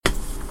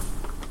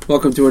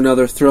Welcome to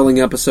another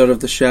thrilling episode of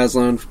the Shaz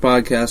Lounge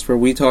podcast where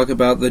we talk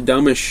about the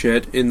dumbest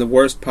shit in the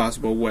worst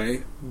possible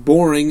way,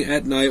 boring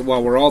at night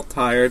while we're all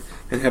tired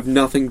and have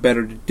nothing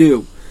better to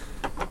do.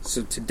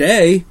 So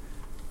today,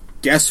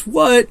 guess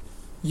what?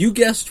 You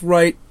guessed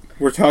right.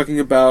 We're talking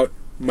about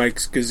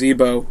Mike's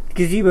Gazebo.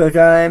 Gazebo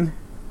time.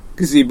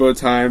 Gazebo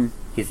time.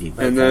 Gazebo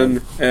and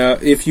time. then,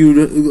 if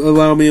you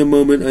allow me a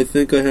moment, I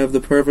think I have the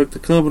perfect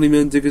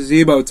accompaniment to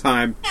Gazebo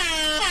time.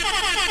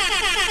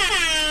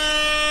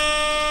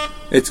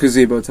 It's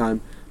gazebo time.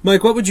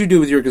 Mike, what would you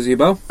do with your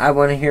gazebo? I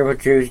want to hear what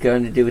Drew's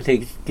going to do with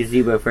his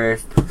gazebo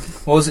first.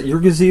 Well, is it your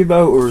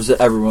gazebo or is it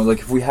everyone? Like,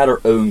 if we had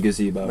our own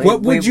gazebo.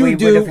 What would you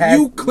do? Had...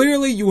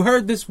 You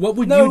heard this. What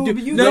would you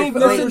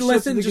do?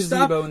 Listen, just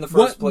stop. In the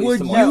first what place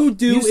would you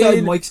do you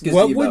said Mike's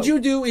gazebo. What would you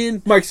do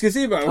in Mike's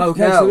gazebo?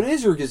 Okay, so it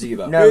is your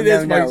gazebo. No.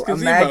 Mike's gazebo.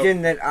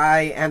 Imagine that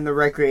I am the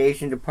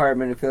recreation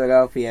department of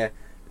Philadelphia.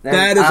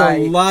 That is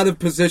a lot of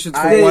positions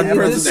for one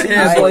person to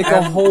have. handle. Like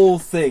a whole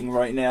thing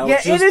right now.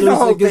 Yeah, it is a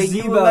whole thing.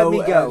 You will let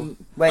me go.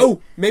 Wait,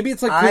 maybe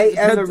it's like I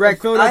am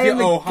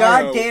the Ohio.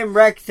 goddamn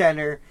rec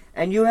center,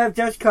 and you have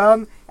just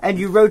come and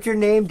you wrote your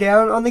name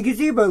down on the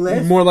gazebo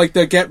list. More like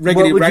the Get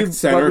Riggedy Rec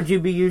Center. What would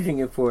you be using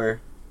it for?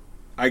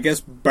 I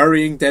guess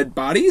burying dead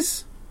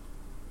bodies?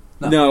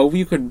 No,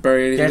 you couldn't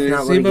bury anything in the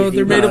gazebo.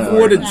 They're made of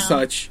wood and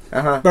such.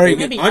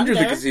 Burying it under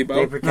the gazebo.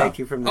 They protect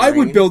you from the rain. I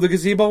would build a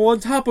gazebo on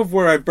top of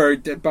where I've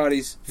buried dead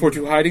bodies for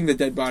hiding the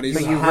dead bodies.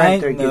 But you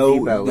rent their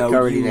gazebo. It's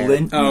already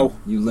there.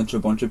 You lynch a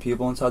bunch of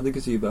people inside the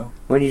gazebo.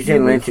 When you say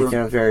lynch, it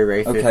sounds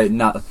very racist. Okay,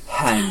 not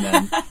hang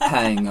then.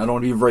 Hang. I don't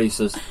want to be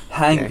racist.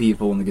 Hang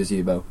people in the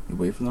gazebo. You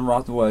wait for them to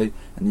rot away,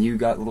 and you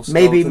got little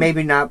skeleton...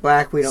 Maybe not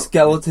black. We don't...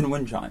 Skeleton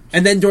wind chimes.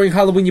 And then during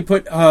Halloween, you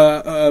put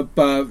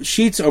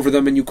sheets over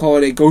them, and you call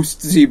it a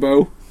ghost gazebo.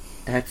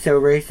 That's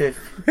so racist.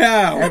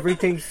 How?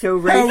 Everything's so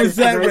racist. How is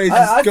that racist?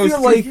 I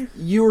feel like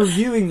you're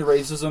viewing the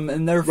racism,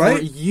 and therefore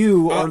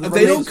you are the racist.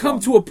 They don't come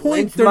to a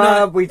point. They're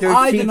not. We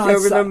throw sheets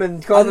over them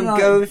and call them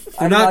ghosts.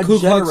 They're not Ku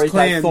Klux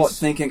Klans. Thought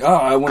thinking,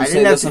 I want to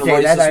say this in a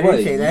racist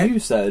way. You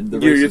said the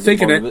racism. You're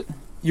thinking it.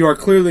 You are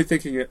clearly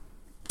thinking it.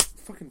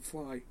 Fucking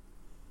fly.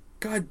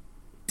 God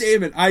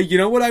damn it. You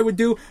know what I would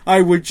do?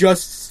 I would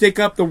just stick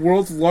up the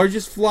world's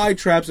largest fly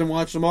traps and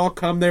watch them all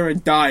come there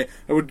and die.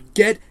 I would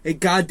get a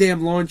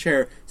goddamn lawn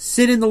chair,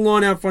 sit in the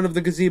lawn out front of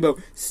the gazebo,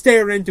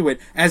 stare into it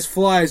as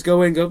flies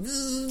go in, go...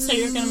 So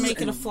you're going to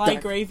make it a fly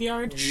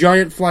graveyard?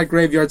 Giant fly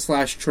graveyard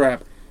 /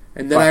 trap.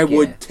 And then I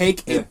would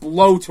take a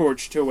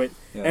blowtorch to it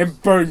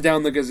and burn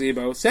down the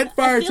gazebo. Set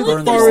fire to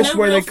the forest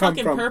where they come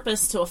from. There's no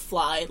purpose to a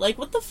fly. Like,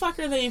 what the fuck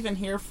are they even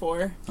here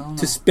for?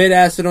 To spit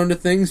acid onto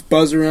things,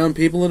 buzz around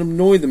people, and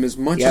annoy them as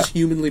much as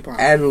humanly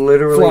possible. And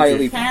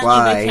literally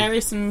apparently they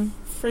carry some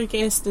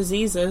freak-ass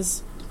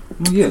diseases.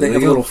 Well, yeah, they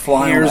have little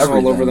flies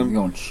all over them.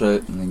 They're going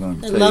shit, and they're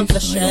going They love the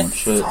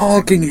shit.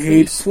 Fucking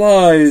hate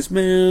flies,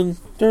 man.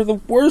 They're the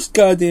worst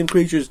goddamn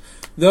creatures.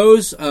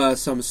 Those,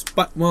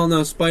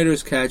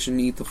 spiders catch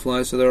and eat the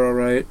flies, so they're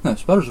alright. No,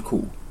 spiders are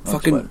cool.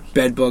 Fucking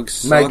bedbugs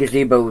suck. My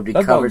gazebo would be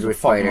covered with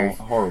spiders.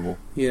 Horrible.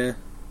 Yeah.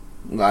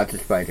 Lots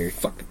of spiders.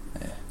 Fuck.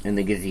 In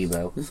the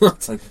gazebo.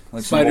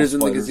 like spiders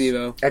in the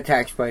gazebo.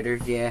 Attack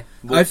spiders, yeah.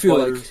 I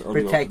feel like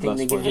protecting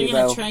the gazebo. Are you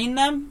going to train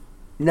them?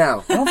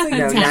 No. I don't think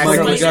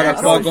you got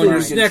a bug on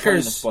your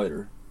Snickers. What?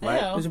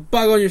 There's a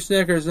bug on your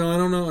Snickers. No, I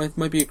don't know. It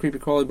might be a creepy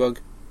crawly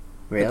bug.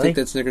 Really? I think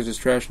that Snickers is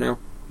trash now.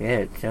 Yeah,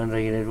 it sounds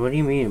like it is. What do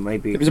you mean it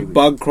might be? There was a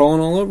bug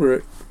crawling all over it.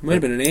 It might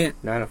have been an ant.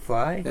 Not a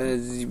fly?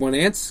 You want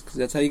ants? Because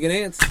that's how you get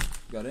ants.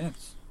 You got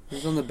ants. It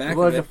was on the back of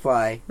it. It was a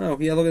fly. Oh,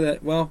 yeah, look at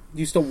that. Well,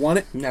 do you still want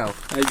it? No.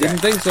 I didn't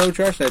think so.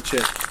 Trash that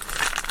shit.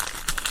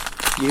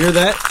 You hear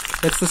that?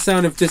 That's the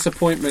sound of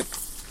disappointment.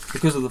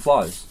 Because of the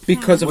flies.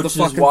 Because of the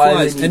fucking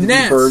flies. They need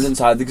to be burned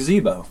inside the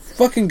gazebo.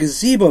 Fucking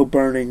gazebo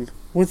burning.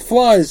 With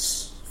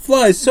flies.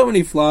 Flies, so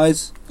many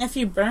flies. If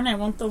you burn it,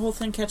 won't the whole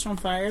thing catch on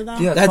fire, though?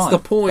 Yeah, that's the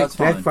point. That's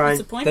fine. That's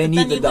the point, they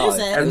need to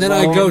die. And then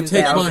I go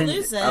take my...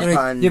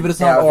 Yeah, but it's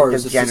not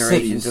ours. It's the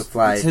city's.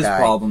 It's his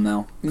problem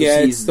now. Yeah,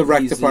 it's the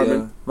rec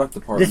department.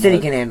 The city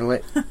can handle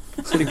it.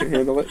 The city can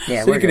handle it.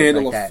 Yeah, the city can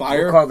handle a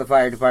fire. We'll call the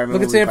fire department.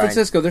 Look at San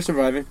Francisco. They're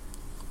surviving.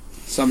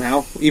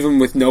 Somehow, even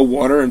with no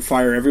water and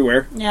fire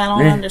everywhere. Yeah,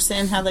 I don't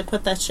understand how they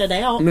put that shit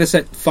out. I'm going to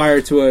set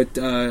fire to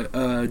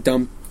a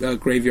dump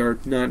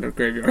graveyard. Not a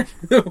graveyard.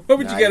 What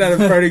would you get out of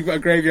burning a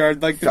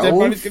graveyard? Like, the dead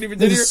bodies couldn't even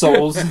do your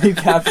souls. You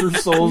capture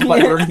souls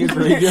by burning a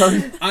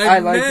graveyard. I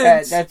like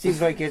that. That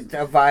seems like it's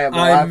a viable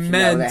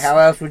option. How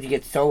else would you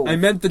get souls? I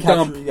meant the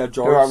dump. You got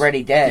jars. They're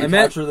already dead. You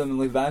capture them in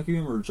like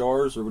vacuum or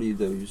jars, or what do you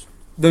do?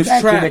 Those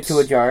traps. Give it to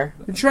a jar.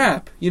 A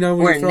trap. You know,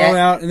 when you throw it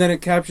out and then it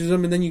captures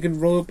them and then you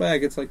can roll it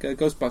back. It's like a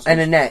Ghostbusters. And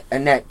a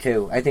net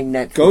too. I think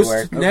net would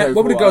work. Net? Okay,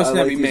 what would a ghost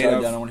net be made of?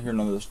 I don't want to hear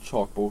none of this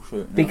chalk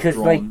bullshit. Because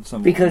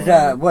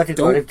what's it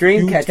called? If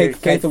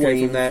Dreamcatchers catch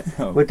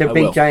dreams with their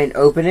big giant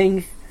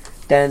openings,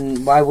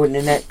 then why wouldn't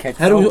a net catch?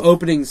 How do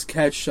openings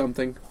catch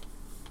something?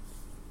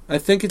 I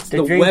think it's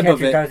the web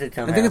of it. I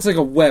think it's like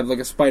a web, like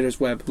a spider's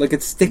web. Like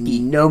it's sticky.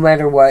 No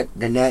matter what,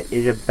 the net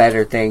is a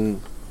better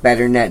thing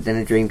better net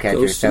than a Dreamcatcher,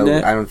 Ghost so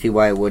net? I don't see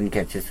why it wouldn't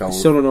catch a I soul.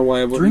 still don't know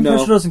why it wouldn't. Dreamcatcher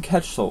No. doesn't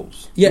catch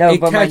souls. Yeah, No,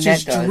 it but my catches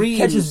net does. dreams.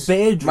 It catches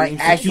bad My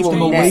dreams to keep actual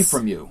them away net.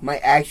 from you. My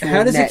actual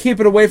How does net. it keep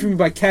it away from you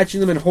by catching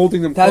them and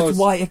holding them That's close?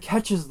 why it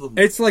catches them.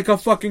 It's like a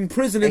fucking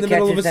prison in It the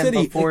middle of a catches them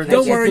city. before they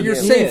Don't get worry, to you're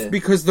you. safe Yeah.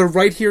 because they're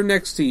right here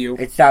next to you.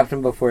 It stops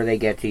them before they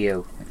get to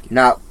you.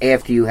 Not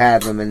after you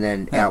have them and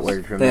then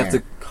outward from they there. have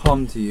to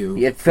come to you.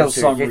 It's for filters.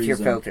 some It's your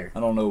reason. filter. I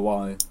don't know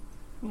why.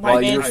 My Why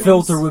your bedrooms.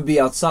 filter would be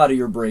outside of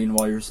your brain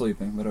while you're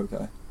sleeping, but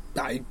okay.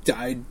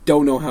 I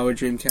don't know how a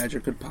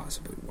Dreamcatcher could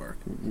possibly work.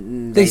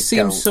 They seem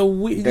don't. so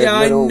weird. They're Yeah,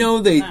 I little know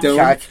they don't.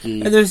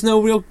 tchotchkes. And there's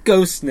no real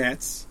ghost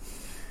nets.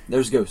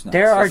 There's ghost nets.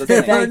 There are That's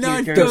the thing. They're thank not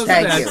you, Drew, ghost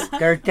thank nets. you.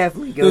 There are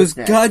definitely Those ghost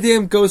nets.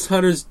 goddamn ghost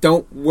hunters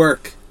don't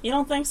work. You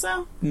don't think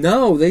so?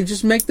 No, they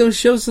just make those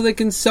shows so they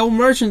can sell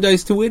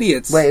merchandise to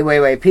idiots.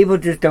 Wait. People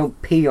just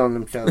don't pee on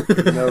themselves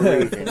for no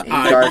reason. in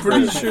I'm dark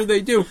pretty rooms. sure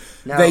they do.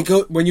 No. They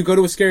go when you go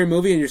to a scary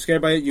movie and you're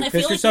scared by it. You I piss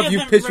feel like yourself. you You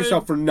haven't piss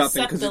yourself for rode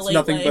nothing because it's SEPTA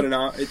nothing lately.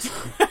 but an. It's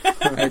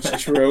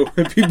that's true.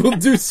 People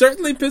do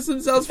certainly piss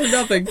themselves for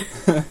nothing.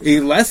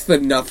 Less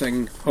than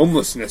nothing.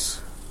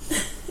 Homelessness.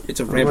 It's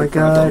a Oh my rampant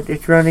god, problem.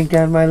 it's running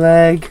down my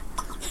leg.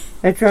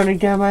 It's running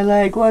down my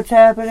leg. What's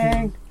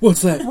happening?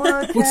 What's that?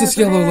 What's What's this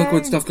yellow happening?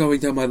 liquid stuff going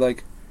down my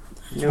leg?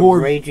 No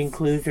raging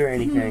clues or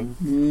anything.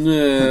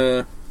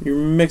 Nah, you're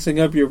mixing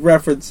up your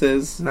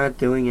references. Not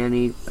doing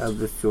any of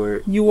the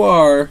sort. You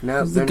are. No,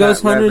 There's the they're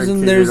Ghost not Hunters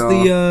and references there's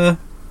at the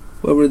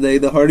what were they?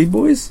 The Hardy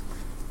Boys.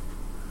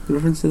 The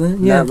reference to that?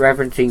 Yeah. Not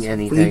referencing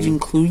anything. Raging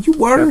Clue. You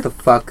were. Shut the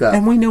fuck up.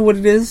 And we know what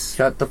it is.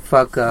 Shut the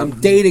fuck up. I'm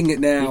dating it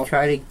now. You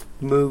try to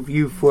move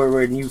you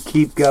forward and you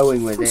keep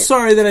going with I'm it.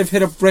 sorry that I've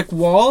hit a brick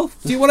wall.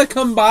 Do you want to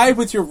come by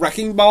with your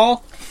wrecking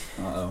ball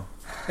Uh-oh.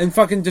 and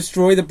fucking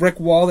destroy the brick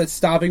wall that's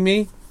stopping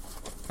me?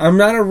 I'm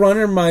not a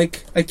runner,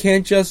 Mike. I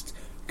can't just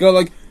go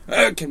like,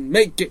 I can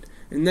make it,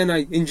 and then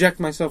I inject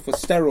myself with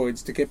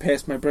steroids to get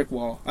past my brick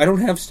wall. I don't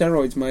have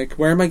steroids, Mike.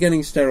 Where am I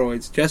getting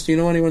steroids? Jess, do you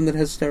know anyone that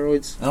has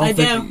steroids? I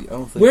do. I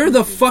don't think Where you the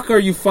do. fuck are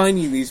you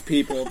finding these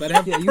people that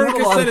have Yeah, you have a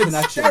lot of Percocet and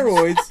connections.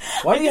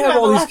 steroids? Why do you I have do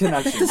all have a these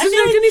lot- connections? Doesn't I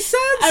feel make like- any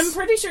sense. I'm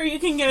pretty sure you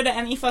can go to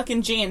any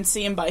fucking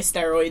GNC and buy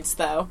steroids,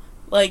 though.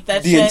 Like,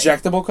 that The shit.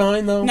 injectable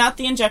kind, though? Not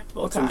the injectable That's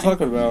what I'm kind.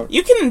 talking about.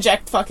 You can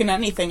inject fucking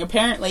anything,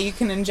 apparently. You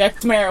can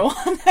inject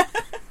marijuana.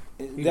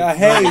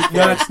 Hey,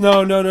 that's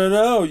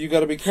no. You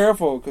gotta be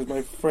careful, because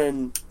my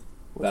friend...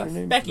 What's her Beth.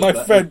 name? Becky. My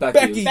friend Becky.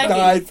 Becky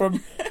died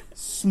from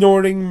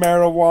snorting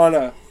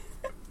marijuana.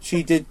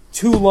 She did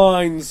 2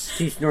 lines.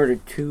 She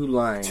snorted 2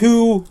 lines.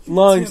 2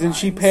 lines, Two and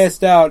she lines.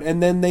 passed out,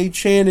 and then they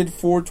chanted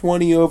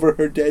 420 over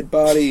her dead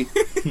body.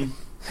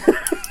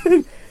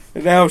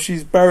 And now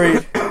she's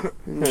buried.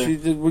 And she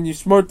did, when you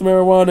snort the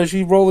marijuana,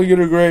 she's rolling in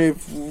her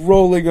grave.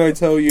 Rolling, I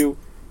tell you.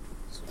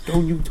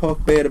 Don't you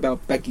talk bad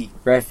about Becky.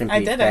 Rest in I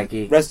peace, didn't.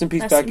 Becky. Rest in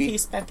peace, Rest in Becky.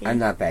 peace, Becky. I'm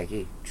not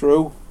Becky.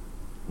 True.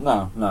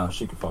 No,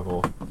 she could fuck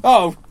off.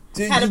 Oh,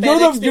 Had a you're bad the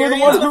one experience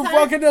who with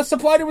her? fucking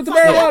supplied it with the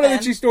Fuck marijuana yeah, that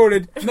then. she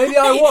snorted. Maybe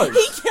I was.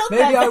 He killed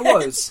Maybe that I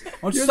bitch. was. Why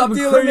don't you You're stop the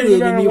dealer, you're the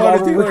incriminating me while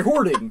marijuana we're dealer.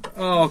 recording?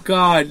 Oh,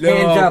 God, no.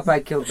 Hands up, I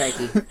killed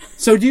Becky.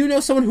 So do you know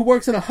someone who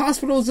works in a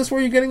hospital? Is this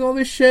where you're getting all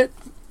this shit?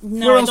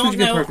 No, Where I else would don't you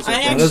get know. Percocet?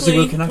 I Yeah, that's a good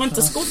actually connection. went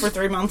to school for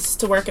 3 months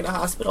to work at a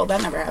hospital.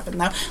 That never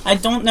happened, though. I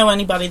don't know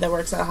anybody that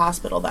works at a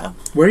hospital, though.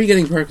 Where are you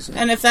getting Percocet?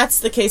 And if that's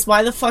the case,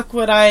 why the fuck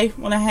would I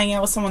want to hang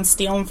out with someone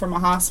stealing from a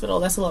hospital?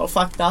 That's a little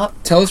fucked up.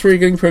 Tell us where you're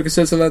getting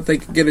Percocet so that they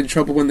can get in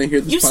trouble when they hear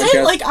this You podcast. say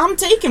it like I'm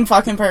taking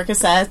fucking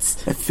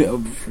Percocets. I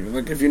feel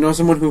like if you know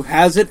someone who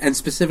has it, and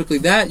specifically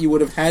that, you would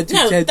have had to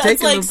No, have that's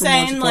taken like them from once or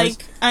saying, twice.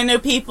 like, I know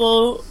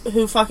people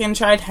who fucking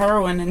tried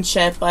heroin and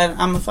shit, but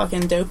I'm a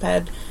fucking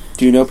dopehead.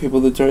 Do you know people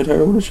that tried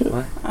heroin and shit?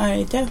 What?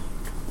 I do.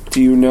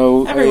 Do you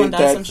know Everyone does,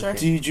 that, I'm sure.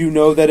 Did you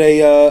know that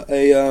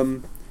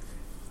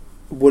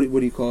what do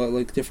you call it?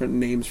 Like different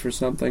names for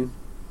something?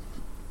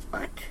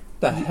 What?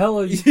 The hell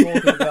are you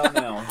talking about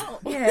now?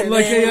 Yeah,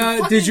 Like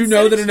man. did you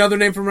know that another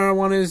name for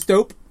marijuana is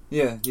dope?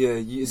 Yeah.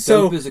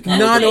 So, dope is a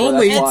not category,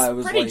 only- that's why I It's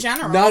was pretty like,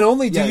 general. Not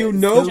only do Yeah, you it's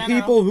know general.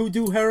 people who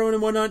do heroin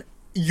and whatnot,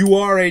 you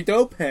are a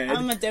dope head.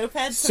 I'm a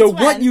dopehead. So since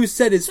what when? you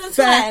said is Since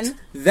fact.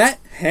 when? That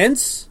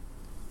hence,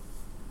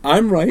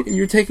 I'm right, and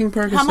you're taking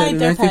How am Percocet, I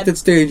and I think dopehead?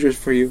 that's dangerous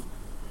for you.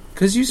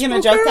 Because you You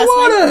gonna smoke drug test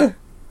marijuana.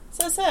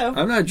 So.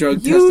 I'm not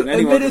drug You testing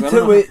anyone. admitted 'cause I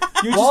don't to know. it.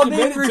 You While just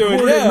being admitted to it,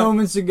 recorded yeah.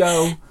 moments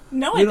ago.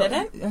 No, I You don't-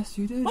 didn't. Yes,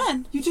 you did.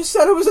 When? You just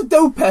said it was a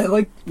dope head.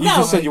 Like You No.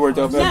 just said you were a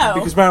dope head. No.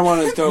 Because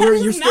marijuana is dope. Your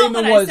That's not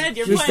statement what was- I said.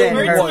 your You're putting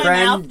statement words in was- my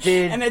friend mouth,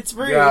 did and it's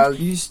rude. drugs.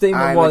 your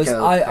statement I'm a was,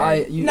 dope I.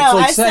 head. You, No, it's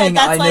like I said saying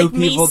that's I know like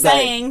me people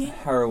saying- that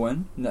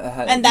heroin,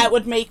 and that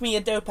would make me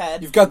a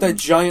dopehead. You've got that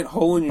giant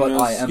hole in your But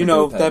I nose. am You a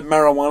know, dope head. that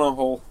marijuana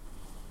hole.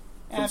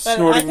 Yeah, from but I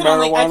snorting can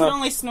only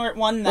marijuana. snort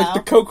one, though. Like the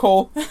Coke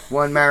hole.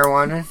 One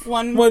marijuana?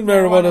 One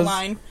marijuana's-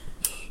 line.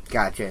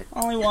 Gotcha.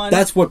 Only one.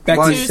 That's what Becky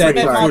One Two's a said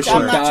bit before much. she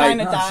I'm not trying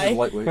to died. die.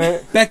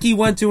 lightweight. Becky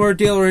went to her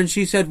dealer and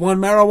she said, 1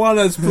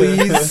 marijuanas,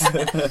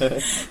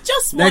 please.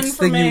 Just one Next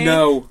for thing me. you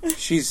know,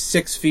 she's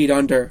 6 feet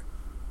under.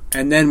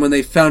 And then when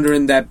they found her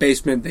in that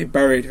basement, they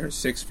buried her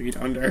 6 feet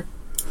under.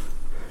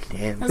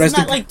 Damn. Rest Isn't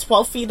in- that like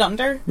 12 feet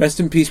under? Rest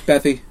in peace,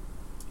 Bethy.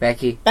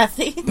 Becky.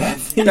 Bethy.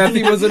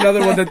 Bethy was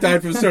another one that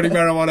died from starting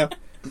marijuana.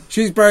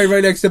 She's buried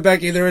right next to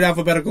Becky. They're in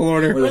alphabetical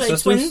order. Were they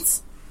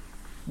twins?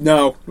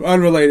 No,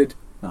 unrelated.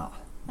 Oh,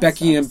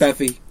 Becky and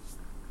Bethy.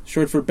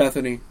 Short for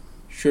Bethany.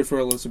 Short for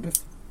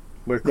Elizabeth.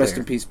 Rest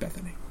in peace,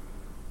 Bethany.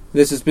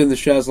 This has been the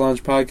Shaz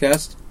Lounge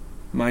Podcast.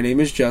 My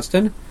name is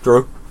Justin.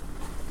 Drew.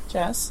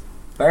 Jess.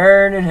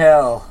 Burn in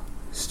hell.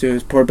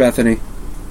 Stu, poor Bethany.